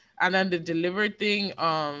that. And then the delivered thing,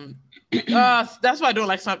 that's why I don't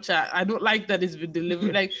like Snapchat. I don't like that it's been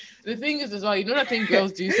delivered. Like, the thing is as well, you know that thing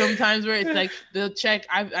girls do sometimes where it's like they'll check.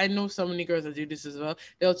 I know so many girls that do this as well.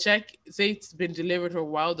 They'll check, say it's been delivered for a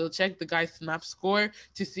while. They'll check the guy's Snap score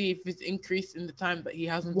to see if it's increased in the time that he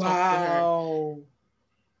hasn't talked to her.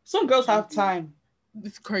 Some girls have time.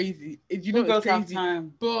 It's crazy. Some girls have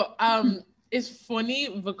time. But it's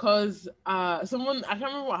funny because someone, I can't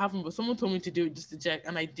remember what happened, but someone told me to do it just to check,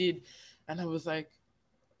 and I did, and I was like,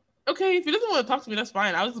 okay, if he doesn't want to talk to me, that's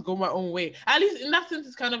fine. I'll just go my own way. At least in that sense,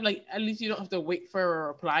 it's kind of like, at least you don't have to wait for a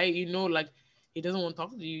reply. Like, he doesn't want to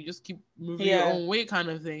talk to you, you just keep moving your own way, kind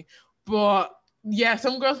of thing. But yeah,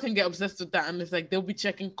 some girls can get obsessed with that, and it's like they'll be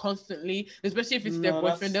checking constantly, especially if it's their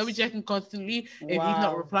boyfriend. They'll be checking constantly if he's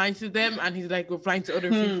not replying to them, and he's like replying to other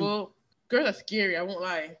people. Girls are scary, I won't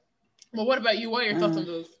lie. But what about you? What are your thoughts on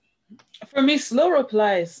those? For me, slow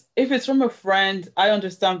replies. If it's from a friend, I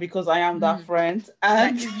understand because I am that friend.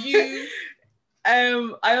 And you.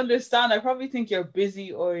 I understand. I probably think you're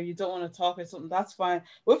busy or you don't want to talk or something. That's fine.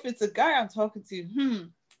 But if it's a guy I'm talking to,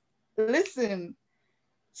 listen,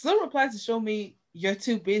 slow replies to show me you're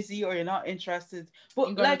too busy or you're not interested.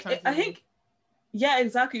 But like, I think, yeah,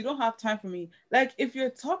 exactly. You don't have time for me. Like, if you're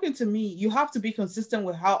talking to me, you have to be consistent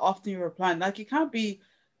with how often you're replying. Like, it can't be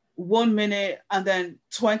 1 minute and then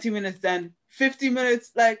 20 minutes, then 50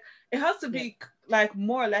 minutes. Like, it has to be like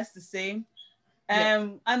more or less the same.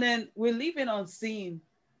 And then we're leaving on seen,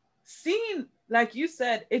 like you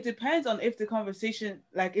said, it depends on if the conversation,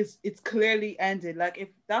 like, it's clearly ended. Like, if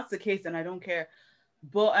that's the case, then I don't care.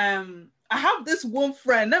 But I have this one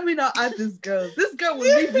friend, let me not add this girl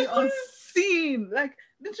will leave me on seen. Like,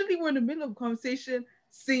 literally, we're in the middle of a conversation,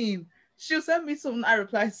 seen. She'll send me something, I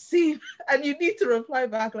reply, seen, and you need to reply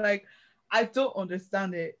back. Like, I don't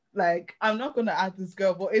understand it. Like, I'm not gonna add this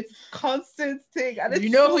girl, but it's constant thing. And it's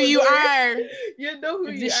you know who you are. You know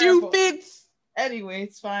who you are. The shoe fits. Anyway,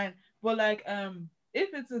 it's fine. But like,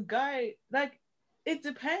 if it's a guy, like, it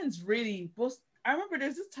depends really. But I remember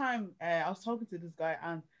there's this time I was talking to this guy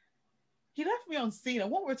and he left me on scene,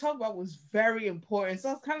 and what we're talking about was very important. So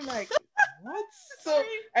I was kind of like, what? So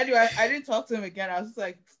anyway, I didn't talk to him again. I was just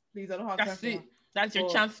like, please, I don't have time for that. That's your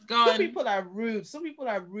chance gone. Some people are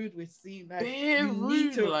rude. With scene. Like, you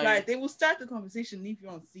need to reply. Like, they will start the conversation, leave you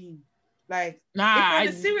on scene. Like, if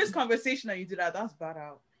it's a serious conversation and you do that, that's bad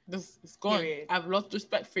out. It's gone. Period. I've lost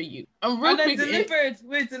respect for you. And then delivered.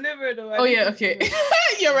 We're delivered. Oh yeah, okay.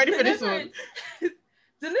 You're ready for this one.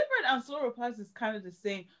 Delivered and slow replies is kind of the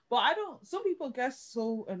same, but some people get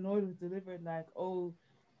so annoyed with delivered, like, oh,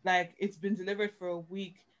 like, it's been delivered for a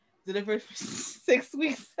week, delivered for 6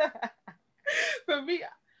 weeks. For me,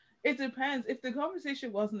 it depends. If the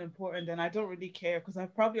conversation wasn't important, then I don't really care because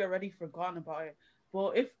I've probably already forgotten about it.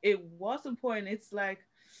 But if it was important, it's like,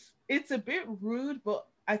 it's a bit rude, but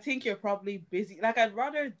I think you're probably busy. Like, I'd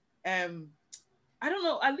rather, I don't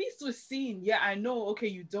know, at least with scene, yeah, I know, okay,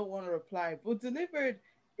 you don't want to reply, but delivered,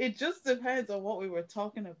 it just depends on what we were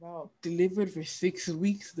talking about. Delivered for 6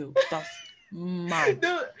 weeks, though. That's mad.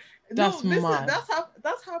 That's mad.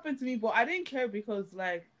 That's happened to me, but I didn't care because,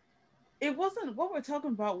 like, it wasn't, what we're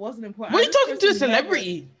talking about wasn't important. Were you talking to a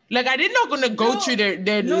celebrity? Like, I did not going to go through their...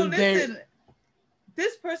 Listen,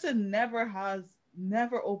 this person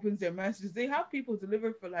never opens their messages. They have people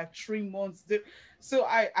delivered for like 3 months. So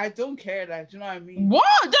I don't care, like, do you know what I mean? What?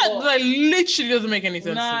 That like literally doesn't make any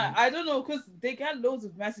sense. Nah, I don't know, because they get loads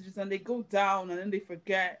of messages and they go down and then they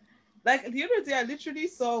forget. Like, the other day, I literally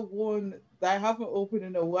saw one that I haven't opened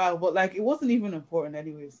in a while, but like, it wasn't even important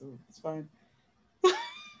anyway, so it's fine.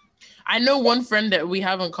 I know one friend that we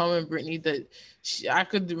have in common, Brittany, that I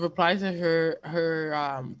could reply to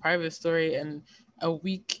her private story, and a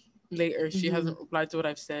week later she hasn't replied to what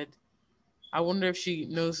I've said. I wonder if she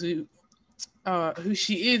knows who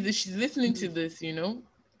she is, if she's listening to this, you know.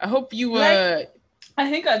 I hope you I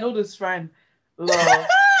think I know this friend. But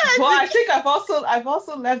I think I've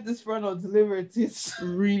also left this friend on delivered.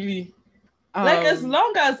 Really? Like, as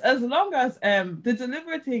long as the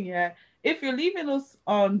delivered thing, yeah. If you're leaving us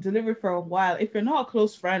on delivery for a while, if you're not a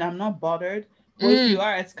close friend, I'm not bothered. But if you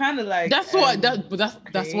are, it's kind of like that's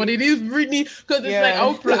what it is, Brittany. Because it's like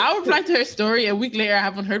I'll reply to her story, a week later I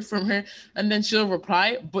haven't heard from her, and then she'll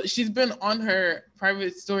reply, but she's been on her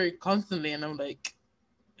private story constantly, and I'm like,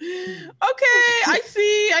 okay, I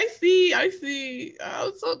see.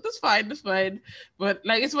 So that's fine. But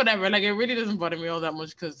like, it's whatever. Like, it really doesn't bother me all that much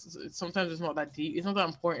because sometimes it's not that deep. It's not that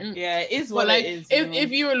important. Yeah, it is what it is.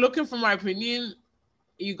 If you were looking for my opinion,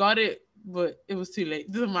 you got it, but it was too late.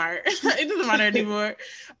 It doesn't matter. It doesn't matter anymore.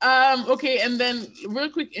 Okay, and then real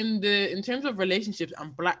quick in terms of relationships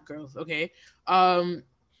and Black girls. Okay,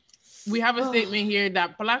 we have a statement here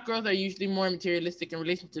that Black girls are usually more materialistic in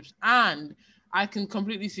relationships, and I can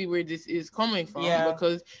completely see where this is coming from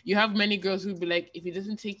because you have many girls who'd be like, if he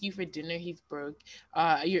doesn't take you for dinner, he's broke.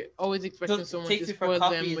 You're always expecting someone to spoil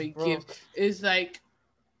them with gifts. It's like,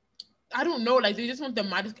 I don't know, like they just want the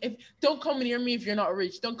maddest. Don't come near me if you're not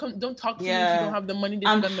rich. Don't talk to me if you don't have the money.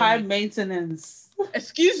 I'm high maintenance.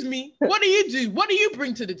 Excuse me. What do you do? What do you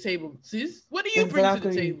bring to the table, sis? What do you bring to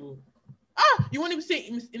the table? You want to say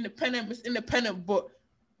Miss Independent, but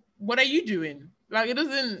what are you doing? Like, it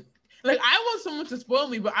doesn't. Like, I want someone to spoil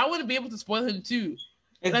me, but I want to be able to spoil him too.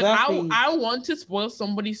 Exactly. Like, I want to spoil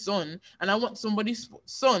somebody's son, and I want somebody's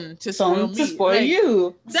son to spoil me. To spoil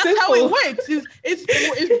you. That's how it works. It's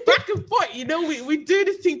back and forth. You know, we do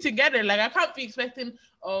this thing together. Like, I can't be expecting,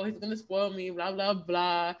 he's gonna spoil me, blah blah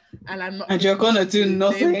blah, and I'm not. And you're gonna do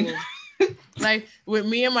nothing. Like, with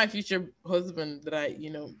me and my future husband,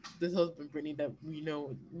 this husband, Brittany,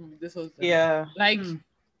 this husband. Yeah. Like,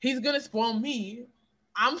 he's gonna spoil me.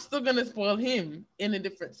 I'm still gonna spoil him in a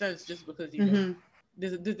different sense, just because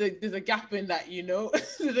there's a gap in that,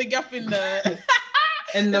 there's a gap in the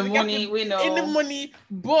in the money. We know in the money,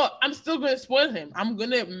 but I'm still gonna spoil him. I'm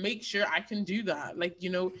gonna make sure I can do that. Like,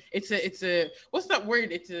 it's a what's that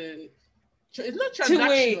word? It's not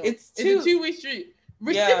transactional. It's a two-way street.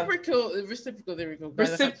 Reciprocal. There we go.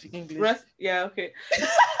 Guys, I can't speak English. Yeah. Okay. I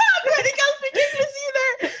can't speak English either.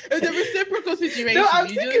 It's a reciprocal situation. No, I'm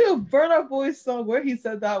thinking of Burna Boy's song where he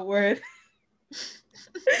said that word.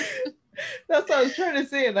 That's what I was trying to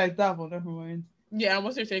say it like that, but never mind. Yeah,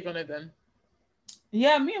 what's your take on it then?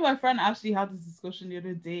 Yeah, me and my friend actually had this discussion the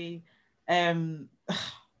other day.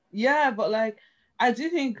 But like, I do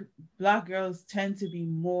think Black girls tend to be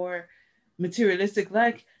more materialistic.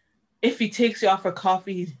 Like, if he takes you out for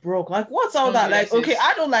coffee, he's broke. Like, what's all that? Yes, like, okay,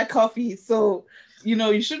 I don't like coffee, so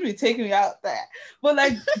you shouldn't be taking me out there. But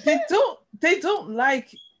like, they don't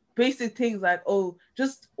like basic things like,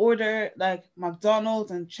 just order like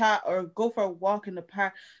McDonald's and chat or go for a walk in the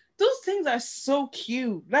park. Those things are so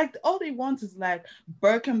cute. Like, all they want is like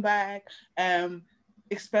Birkin bag,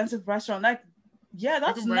 expensive restaurant. Like, yeah,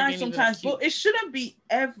 that's nice sometimes, but it shouldn't be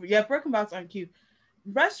Birkin bags aren't cute.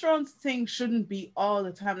 Restaurants thing shouldn't be all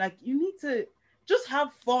the time. Like, you need to just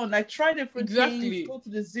have fun, like try different things, go to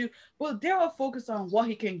the zoo. But they're all focused on what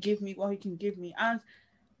he can give me, and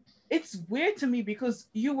it's weird to me because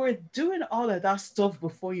you were doing all of that stuff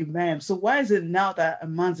before you met him. So why is it now that a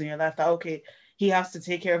man's in your life that, okay, he has to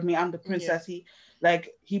take care of me, I'm the princess, he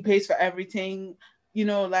pays for everything,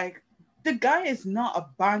 like, the guy is not a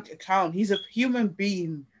bank account, he's a human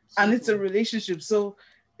being, and it's a relationship. So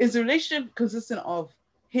is the relationship consistent of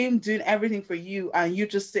him doing everything for you and you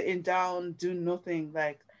just sitting down doing nothing?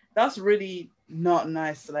 Like, that's really not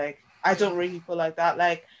nice. Like, I don't really feel like that.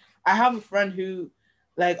 Like, I have a friend who,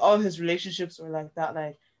 like, all his relationships were like that.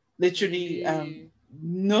 Like, literally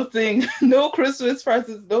nothing, no Christmas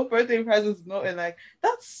presents, no birthday presents, nothing. Like,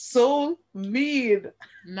 that's so mean.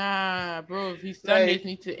 Nah, bro, his standards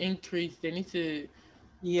need to increase. They need to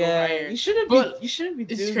you shouldn't be doing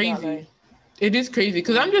it's crazy. That, like, it is crazy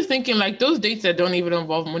because I'm just thinking, like, those dates that don't even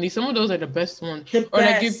involve money, some of those are the best ones.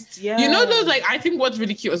 Like, those, like, I think what's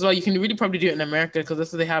really cute as well, you can really probably do it in America because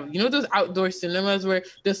that's what they have. Those outdoor cinemas where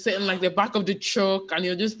they're sitting like the back of the truck and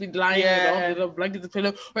you'll just be lying with all the little blankets and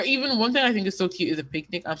pillow. Or even one thing I think is so cute is a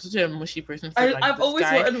picnic. I'm such a mushy person. I've always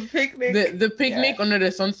wanted a picnic. The picnic under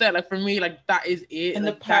the sunset, like, for me, like, that is it. In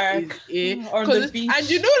like, the park. That is it. Or the beach. And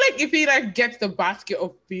like, if he like gets the basket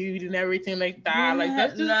of food and everything like that, like,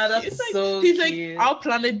 that's just, that's so he's cute. Like, I'll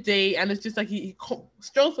plan a day and it's just like he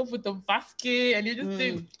strolls up with the basket and you're just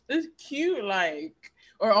doing it's cute, like.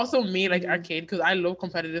 Or also me, like, arcade, because I love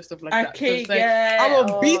competitive stuff like arcade, that. So like, I'm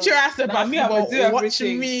gonna beat your ass at basketball. Watch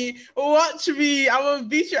me. I'm gonna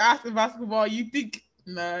beat your ass at basketball. You think,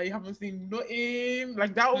 nah, you haven't seen nothing.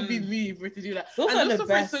 Like, that would be me for to do that. Those are the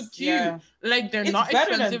best. So cute. Yeah. Like, they're not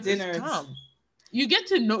expensive. It's calm. You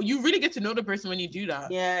really get to know the person when you do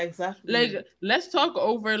that. Yeah, exactly. Like, let's talk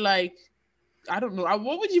over, like, I don't know.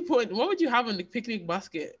 What would you have in the picnic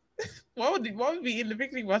basket? what would be in the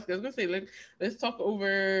picnic basket? I was gonna say, like, let's talk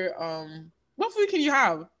over what food can you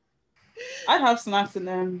have? I'd have snacks in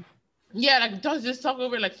them. Yeah, like just talk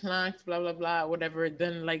over like snacks, blah blah blah, whatever.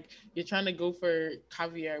 Then like you're trying to go for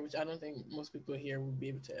caviar, which I don't think most people here would be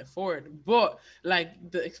able to afford. But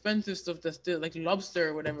like the expensive stuff that's still like lobster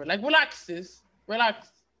or whatever. Like relax, sis. Relax.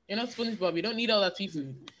 You're not SpongeBob. You don't need all that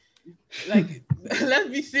seafood. Like let's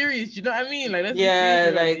be serious. You know what I mean? Like let's be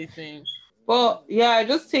serious about these things. Well, yeah, I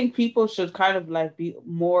just think people should kind of like be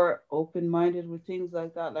more open-minded with things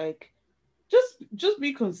like that. Like just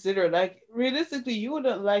be considerate. Like realistically, you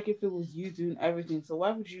wouldn't like if it was you doing everything. So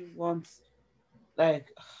why would you want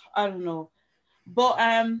like I don't know. But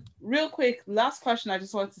real quick, last question I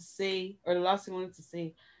just wanted to say, or the last thing I wanted to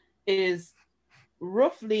say is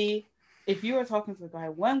roughly if you were talking to a guy,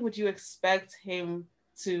 when would you expect him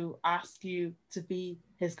to ask you to be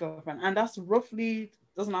his girlfriend? And that's roughly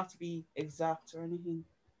doesn't have to be exact or anything.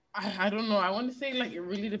 I don't know. I want to say like it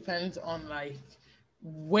really depends on like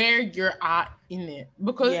where you're at in it,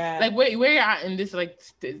 because like where you're at in this like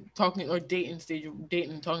talking or dating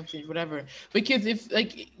talking stage, whatever. Because if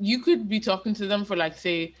like you could be talking to them for like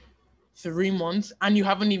say 3 months and you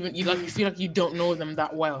haven't even you feel like you don't know them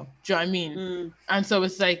that well. Do you know what I mean? And so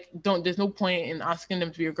it's like there's no point in asking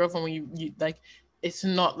them to be your girlfriend when you like it's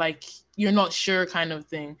not like you're not sure kind of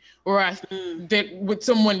thing. Whereas that with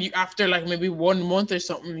someone you after like maybe 1 month or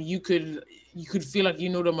something, you could feel like you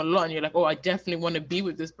know them a lot and you're like, oh, I definitely want to be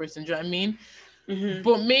with this person. Do you know what I mean?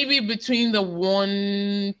 But maybe between the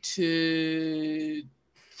 1 to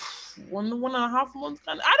 1.5 months,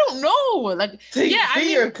 I don't know. Like, I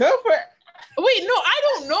mean, your girlfriend. Wait, no, I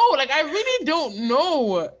don't know. Like, I really don't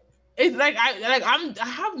know. It's like I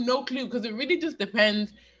have no clue because it really just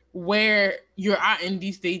depends where you're at in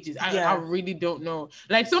these stages. I really don't know.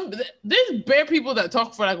 Like there's bare people that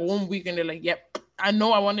talk for like 1 week and they're like, yep, I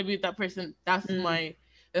know I want to be with that person. That's my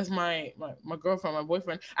girlfriend, my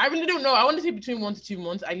boyfriend. I really don't know. I want to say between 1 to 2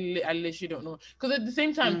 months. I literally don't know. Because at the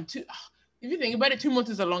same time, if you think about it, 2 months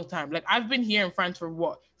is a long time. Like I've been here in France for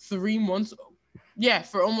what, 3 months? Yeah,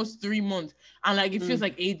 for almost 3 months. And like it feels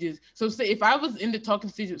like ages. So say if I was in the talking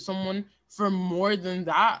stage with someone for more than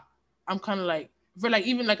that, I'm kind of like, for like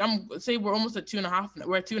even like we're almost at 2.5 now.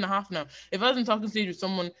 We're at 2.5 now. If I was in talking stage with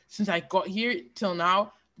someone since I got here till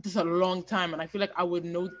now, this is a long time, and I feel like I would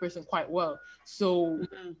know the person quite well. So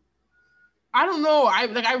I don't know.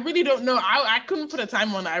 I really don't know. I couldn't put a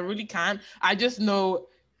time on it. I really can't. I just know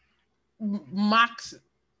max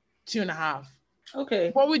 2.5.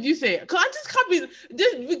 Okay. What would you say? Cause I just can't be.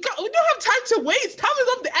 We don't have time to waste. Time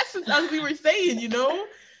is of the essence, as we were saying. You know.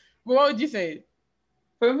 But what would you say?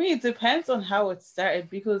 For me, it depends on how it started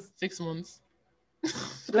because 6 months.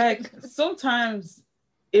 Like sometimes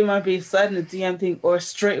it might be a sudden DM thing or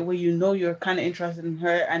straight away you're kind of interested in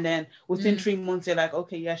her and then within 3 months you're like,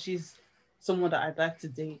 okay, yeah, she's someone that I'd like to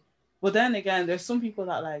date. But then again, there's some people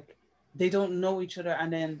that like they don't know each other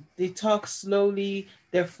and then they talk slowly,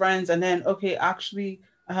 they're friends, and then okay, actually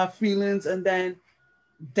I have feelings, and then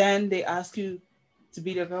they ask you to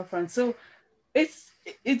be their girlfriend. So it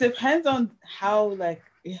depends on how like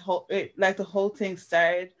the whole thing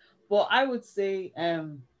started. But I would say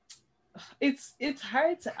it's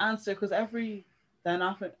hard to answer because every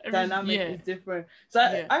dynamic is different.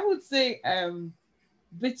 So I would say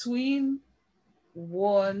between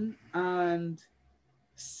 1 and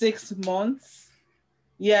 6 months.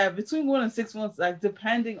 Yeah, between 1 and 6 months, like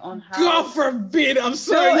depending on how. God forbid! I'm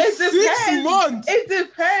sorry. No, 6 months. It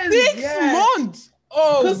depends. 6 months.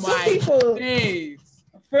 Oh my days.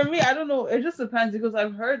 For me, I don't know. It just depends because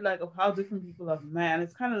I've heard like of how different people have met. And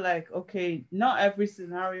it's kind of like, okay, not every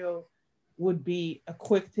scenario would be a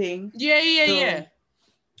quick thing. Yeah.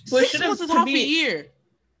 But 6 months is half a year.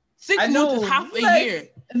 6 months is half a year.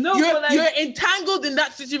 No, you're entangled in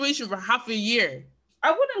that situation for half a year.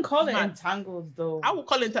 I wouldn't call it entangled though. I would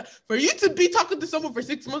call it for you to be talking to someone for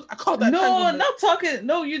 6 months. I call that not talking.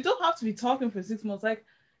 No, you don't have to be talking for 6 months. Like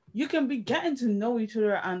you can be getting to know each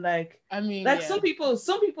other and like some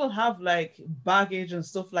people have like baggage and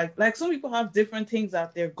stuff like some people have different things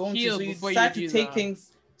that they're going through. So you decide to take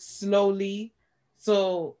things slowly.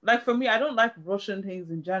 So like for me, I don't like rushing things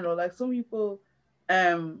in general. Like some people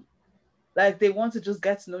like they want to just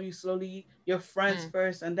get to know you slowly, your friends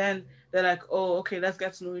first, and then they're like, oh, okay, let's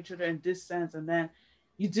get to know each other in this sense, and then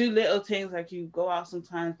you do little things like you go out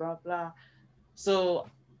sometimes, blah blah. So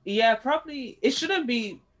yeah, probably it shouldn't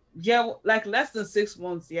be like less than 6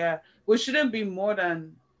 months, but it shouldn't be more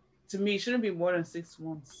than 6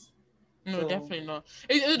 months. No, so, definitely not.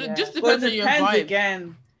 It just depends on your vibe.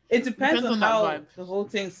 Again, it depends on how the whole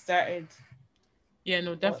thing started. Yeah,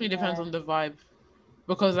 no, definitely depends on the vibe.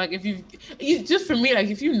 because like if you just for me, like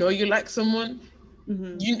if you know you like someone,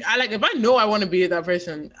 if I know I want to be with that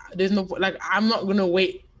person, there's no like I'm not gonna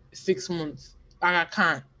wait 6 months. Like I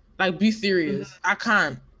can't. Like be serious. I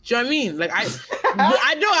can't. Do you know what I mean? Like I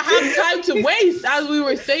don't have time to waste, as we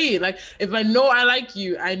were saying. Like if I know I like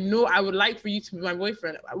you, I know I would like for you to be my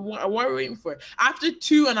boyfriend. What are we waiting for? After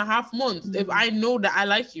 2.5 months, if I know that I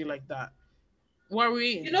like you like that, what are we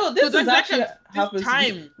waiting? You know, this is actually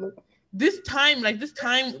this timeline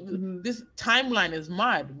is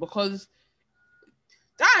mad because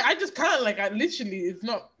I just can't. Like I literally, it's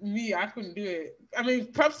not me. I couldn't do it. I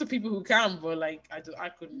mean, props to people who can, but like I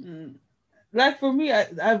couldn't. Like for me,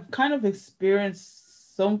 I've kind of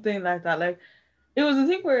experienced something like that. Like it was a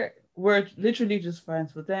thing where we're literally just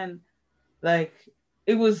friends, but then like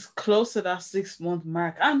it was close to that 6-month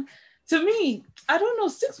mark. And to me, I don't know,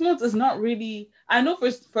 6 months is not really, I know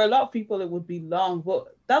for a lot of people it would be long,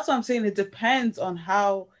 but that's what I'm saying. It depends on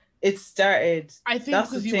how it started. I think that's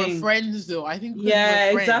because you were friends though. I think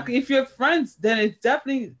exactly. If you're friends, then it's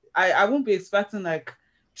definitely I won't be expecting like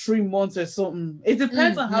 3 months or something. It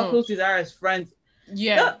depends on how close you are as friends.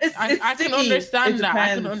 Yeah, I can understand that.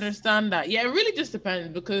 I can understand that. Yeah, it really just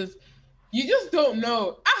depends because you just don't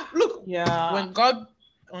know. Look. Yeah. When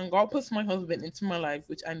God puts my husband into my life,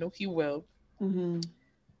 which I know He will, I'm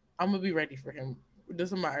gonna be ready for him. It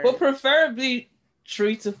doesn't matter. But preferably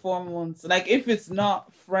 3 to 4 months. Like if it's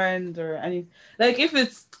not friend or anything. Like if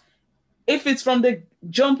it's from the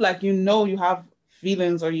jump, like you know you have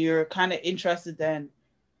feelings or you're kind of interested, then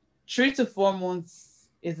 3 to 4 months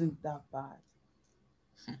isn't that bad.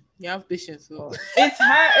 You have patience. So. It's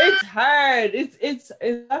hard. It's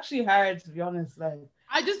actually hard, to be honest. Like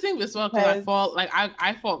I just think as well because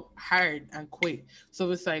I fought hard and quick.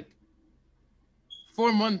 So it's like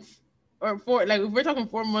 4 months or if we're talking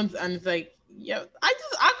 4 months and it's like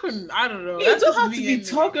I couldn't. I don't know. You don't have to be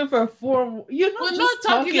talking for 4. You're not just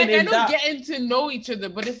talking. Like I know getting to know each other,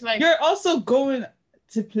 but it's like you're also going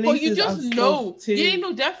to places. But you just know. Yeah,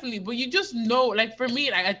 no, definitely. But you just know. Like for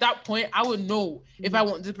me, like at that point, I would know if I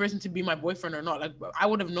want this person to be my boyfriend or not. Like I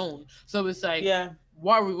would have known. So it's like,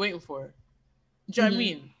 what are we waiting for? Do you know what I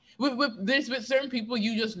mean? With certain people,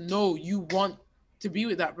 you just know you want to be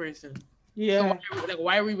with that person. Yeah. So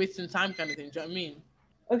why are we wasting time, kind of thing? Do you know what I mean?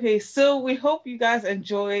 Okay, so we hope you guys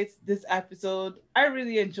enjoyed this episode. I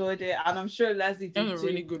really enjoyed it, and I'm sure Leslie did too. That was a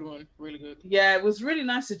really good one. Really good. Yeah, it was really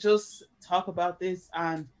nice to just talk about this,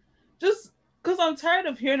 and just because I'm tired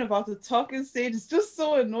of hearing about the talking stage. It's just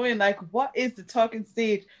so annoying. Like, what is the talking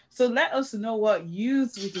stage? So let us know what you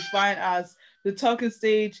would define as the talking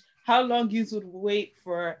stage. How long you would wait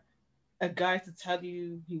for a guy to tell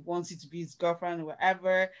you he wants you to be his girlfriend or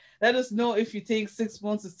whatever. Let us know if you think 6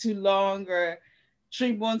 months is too long or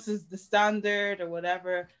 3 months is the standard or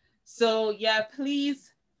whatever. So yeah,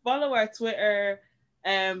 please follow our Twitter,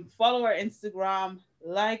 follow our Instagram,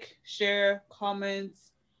 like, share, comment,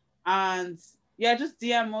 and yeah, just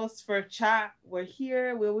DM us for a chat. We're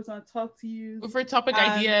here. We always want to talk to you. For topic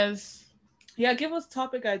ideas. Yeah, give us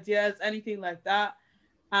topic ideas, anything like that.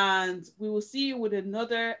 And we will see you with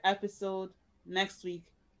another episode next week.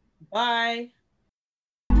 Bye.